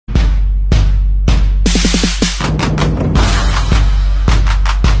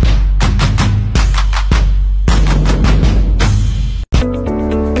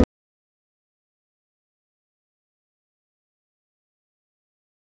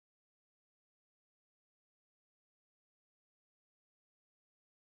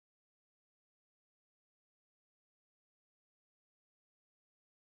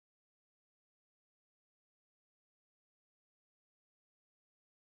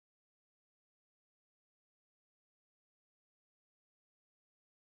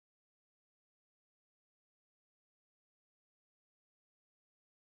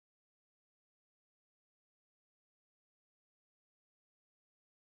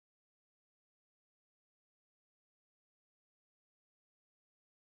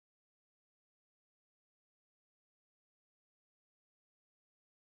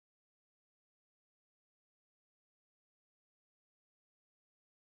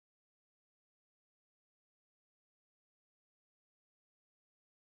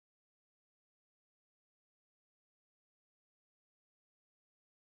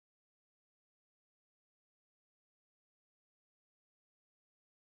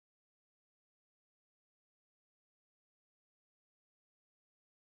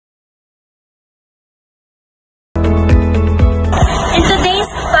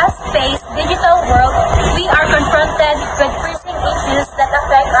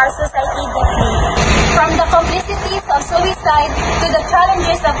affect our society deeply. From the complicities of suicide to the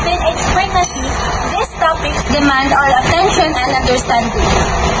challenges of teenage pregnancy, these topics demand our attention and understanding.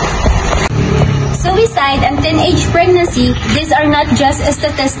 Suicide and teenage pregnancy, these are not just a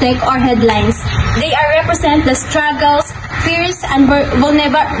statistic or headlines. They represent the struggles, fears, and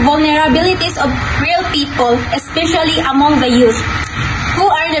vulnerabilities of real people, especially among the youth, who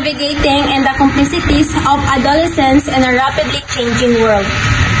are navigating in the complexities of adolescence in a rapidly changing world.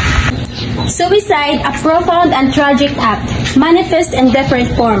 Suicide, a profound and tragic act, manifests in different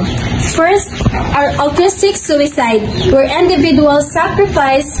forms. First, are altruistic suicide, where individuals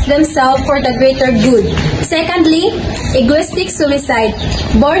sacrifice themselves for the greater good. Secondly, egoistic suicide,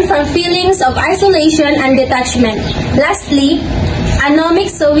 born from feelings of isolation and detachment. Lastly, anomic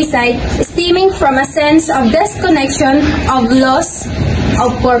suicide, stemming from a sense of disconnection, of loss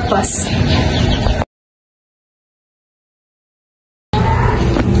of purpose.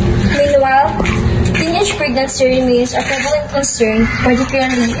 Meanwhile, teenage pregnancy remains a prevalent concern,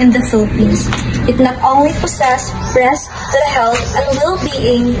 particularly in the Philippines. It not only poses threats to the health and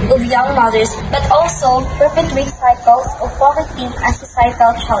well-being of young mothers, but also perpetuates cycles of poverty and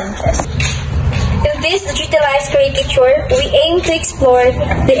societal challenges. In this digitalized caricature, we aim to explore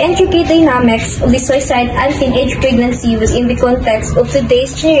the intricate dynamics of the suicide and teenage pregnancy within the context of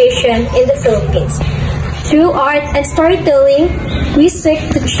today's generation in the Philippines. Through art and storytelling, we seek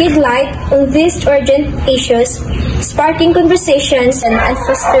to shed light on these urgent issues, sparking conversations and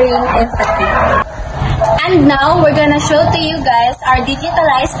fostering empathy. And now, we're gonna show to you guys our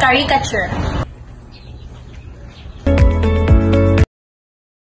digitalized caricature.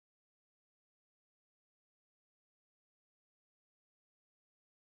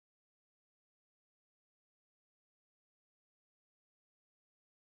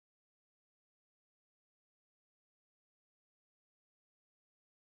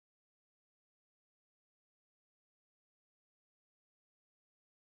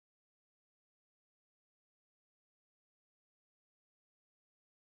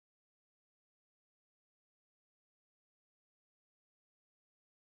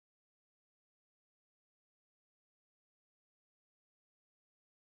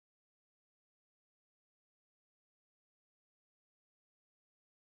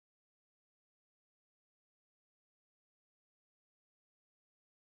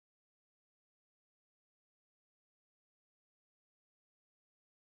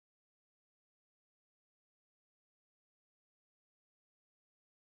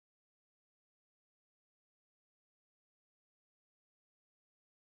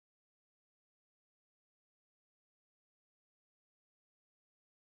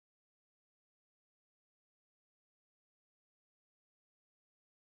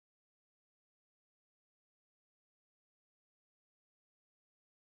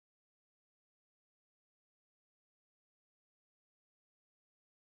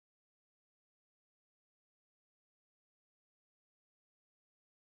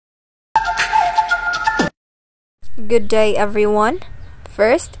 Good day, everyone.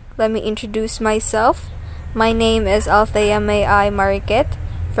 First, let me introduce myself. My name is Althea May I Mariket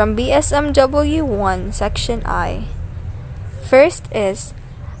from BSMW 1, Section I. First is,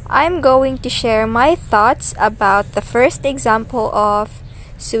 I'm going to share my thoughts about the first example of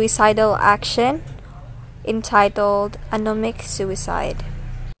suicidal action entitled anomic suicide.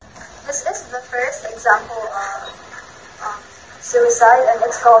 This is the first example of suicide, and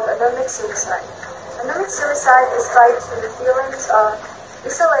it's called anomic suicide. Anomic suicide is tied to the feelings of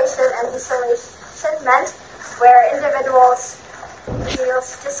isolation and isolation where individuals feel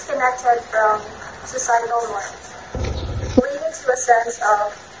disconnected from societal norms, leading to a sense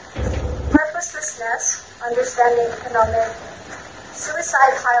of purposelessness. Understanding economic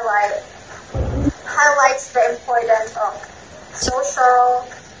suicide highlights the importance of social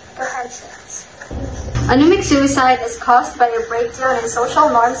cohesions. Anomic suicide is caused by a breakdown in social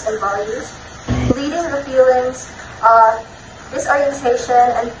norms and values, leading to feelings of disorientation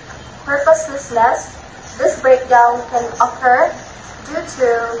and purposelessness. This breakdown can occur due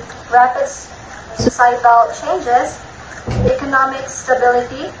to rapid societal changes, economic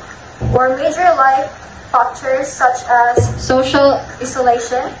stability, or major life factors such as social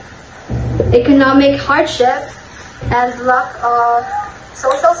isolation, economic hardship, and lack of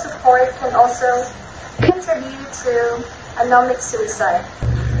social support can also contribute to anomic suicide.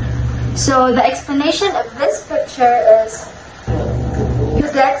 So the explanation of this picture is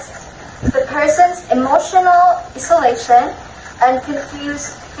depicts the person's emotional isolation and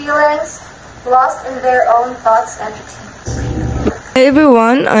confused feelings lost in their own thoughts and routines. Hi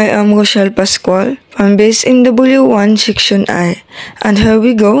everyone, I am Rochelle Pascual from BSMW 1 Section I, and here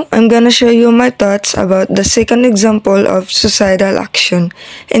we go. I'm gonna show you my thoughts about the second example of suicidal action,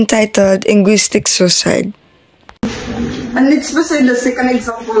 entitled Linguistic Suicide. And let's proceed the second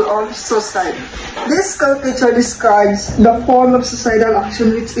example of suicide. This caricature describes the form of suicidal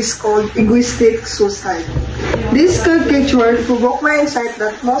action which is called egoistic suicide. This caricature provoked my insight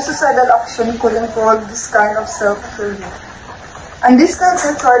that most suicidal action could involve this kind of self-killing. And this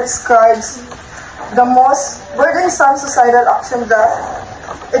caricature describes the most burdensome suicidal action that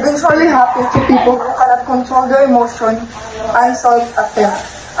eventually happens to people who cannot control their emotion and self-attempt,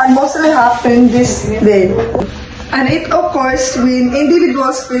 and mostly happen this day. And it occurs when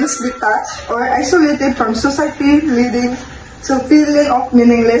individuals feel detached or isolated from society, leading to feeling of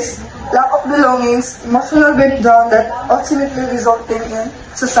meaningless, lack of belongings, emotional breakdown that ultimately resulting in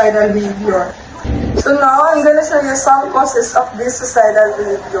suicidal behavior. So now I'm going to show you some causes of this suicidal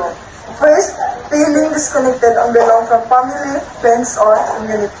behavior. First, feeling disconnected and belong from family, friends, or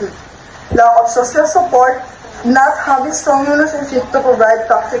community. Lack of social support, not having strong relationship to provide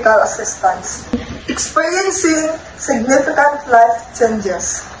practical assistance. Experiencing significant life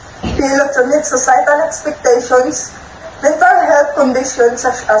changes. Failure to meet societal expectations. Mental health conditions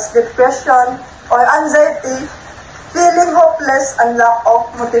such as depression or anxiety. Feeling hopeless and lack of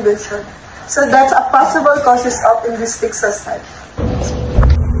motivation. So that's a possible causes of linguistic suicide.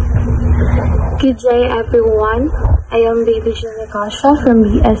 Good day everyone, I am Baby Caricature from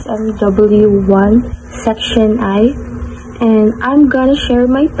BSMW 1 Section I, and I'm gonna share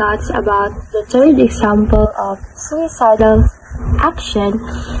my thoughts about the third example of suicidal action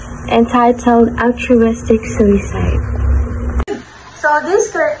entitled altruistic suicide. So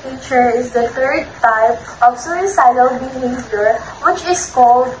this caricature is the third type of suicidal behavior, which is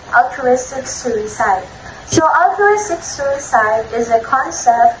called altruistic suicide. So altruistic suicide is a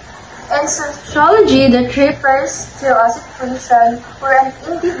concept in sociology that refers to a situation where an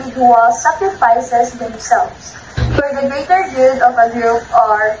individual sacrifices themselves for the greater good of a group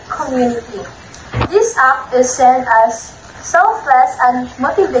or community. This act is seen as selfless and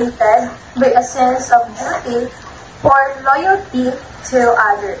motivated by a sense of duty or loyalty to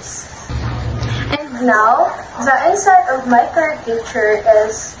others. And now, the insight of my caricature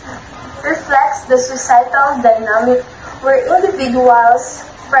reflects the societal dynamic where individuals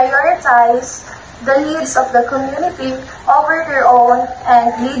prioritize the needs of the community over their own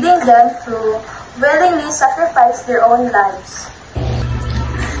and leading them to willingly sacrifice their own lives.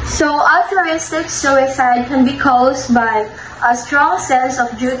 So altruistic suicide can be caused by a strong sense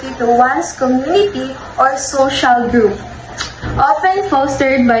of duty to one's community or social group, often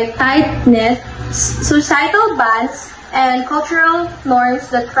fostered by tight-knit societal bonds and cultural norms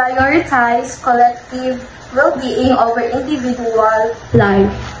that prioritize collective well-being over individual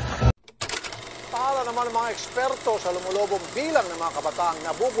life. Para naman ng mga eksperto sa lumulobong bilang ng mga kabataang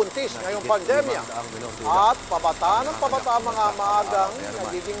nabubuntis ngayong pandemya at pabata ng pabata mga maagang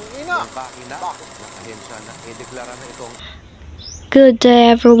nagiging ina. Good day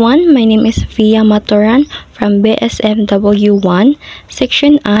everyone, my name is Via Maturan from BSMW 1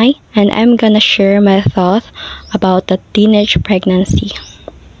 Section I, and I'm gonna share my thoughts about the teenage pregnancy.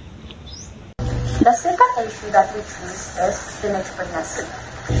 The second issue that we choose is teenage pregnancy.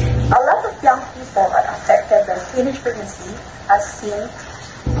 A lot of young people are affected by teenage pregnancy as seen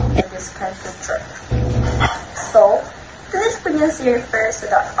in this caricature. So, teenage pregnancy refers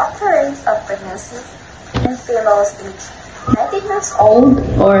to the occurrence of pregnancy in females aged 19 years old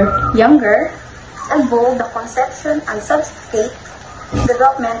or younger, involve the conception and subsequent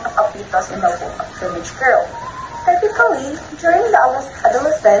development of a fetus in the womb of teenage girl. Typically, during the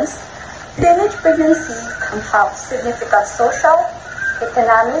adolescence, teenage pregnancy can have significant social,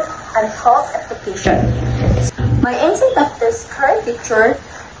 economic, and health implications. My insight of this caricature,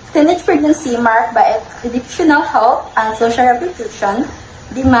 teenage pregnancy marked by educational health and social reputation,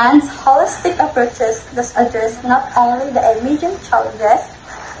 demands holistic approaches that address not only the immediate challenges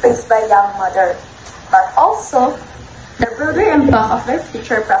faced by young mothers, but also the broader impact of their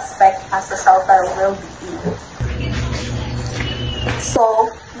future prospects and societal well-being. So,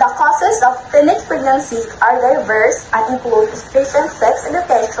 the causes of teenage pregnancy are diverse and include restricted sex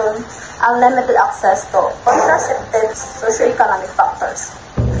education and limited access to contraceptives, socioeconomic factors,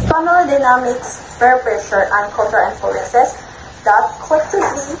 family dynamics, peer pressure, and cultural influences that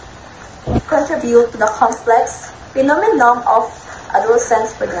collectively contribute to the complex phenomenon of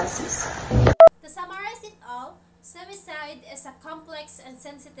adolescent pregnancies. To summarize it all, suicide is a complex and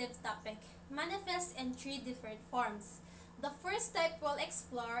sensitive topic, manifests in three different forms. The first type we'll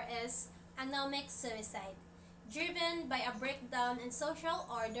explore is anomic suicide. driven by a breakdown in social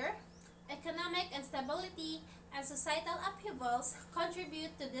order. Economic instability and societal upheavals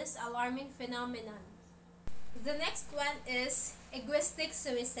contribute to this alarming phenomenon. The next one is egoistic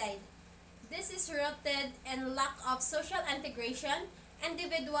suicide. This is rooted in lack of social integration,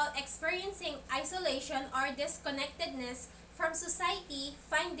 individual experiencing isolation or disconnectedness from society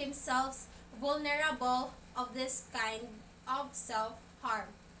find themselves vulnerable of this kind of self-harm.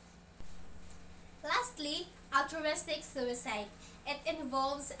 Lastly, altruistic suicide. It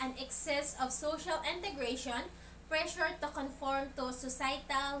involves an excess of social integration, pressure to conform to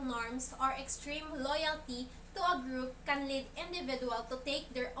societal norms, or extreme loyalty to a group can lead individuals to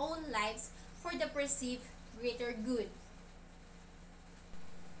take their own lives for the perceived greater good.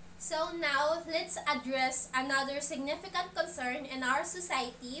 So now, let's address another significant concern in our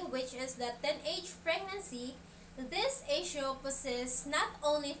society, which is the teenage pregnancy. This issue poses not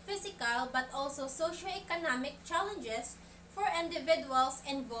only physical but also socio-economic challenges for individuals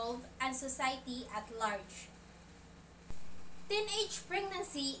involved and society at large. Teenage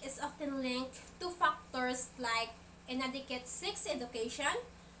pregnancy is often linked to factors like inadequate sex education,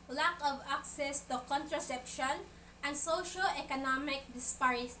 lack of access to contraception, and socio-economic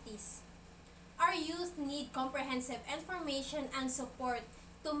disparities. Our youth need comprehensive information and support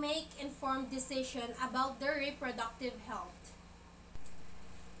to make informed decisions about their reproductive health.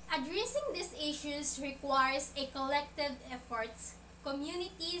 Addressing these issues requires a collective effort.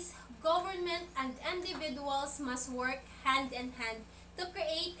 Communities, government, and individuals must work hand in hand to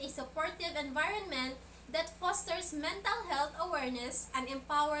create a supportive environment that fosters mental health awareness and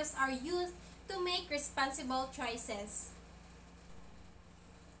empowers our youth to make responsible choices.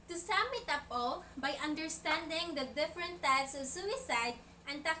 To sum it up all, by understanding the different types of suicide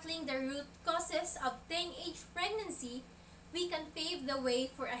and tackling the root causes of teenage pregnancy, we can pave the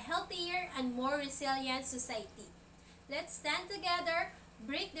way for a healthier and more resilient society. Let's stand together,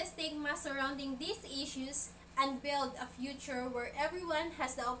 break the stigma surrounding these issues, and build a future where everyone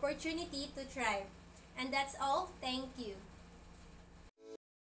has the opportunity to thrive. And that's all. Thank you.